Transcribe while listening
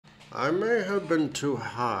I may have been too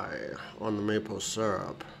high on the maple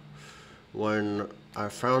syrup when I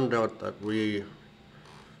found out that we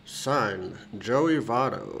signed Joey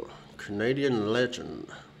Votto, Canadian legend,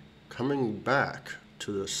 coming back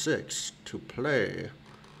to the Six to play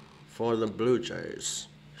for the Blue Jays.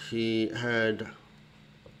 He had a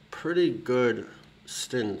pretty good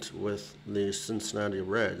stint with the Cincinnati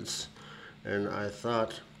Reds, and I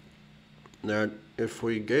thought that if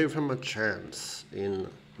we gave him a chance in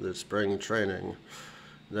the spring training,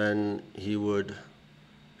 then he would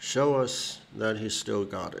show us that he still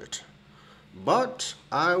got it. But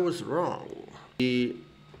I was wrong. He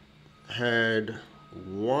had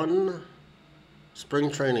one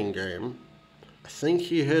spring training game. I think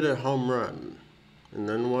he hit a home run, and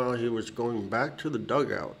then while he was going back to the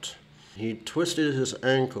dugout, he twisted his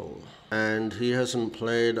ankle, and he hasn't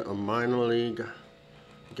played a minor league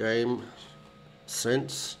game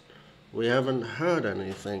since. We haven't heard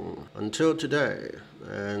anything until today,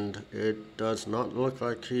 and it does not look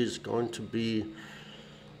like he's going to be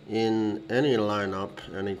in any lineup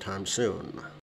anytime soon.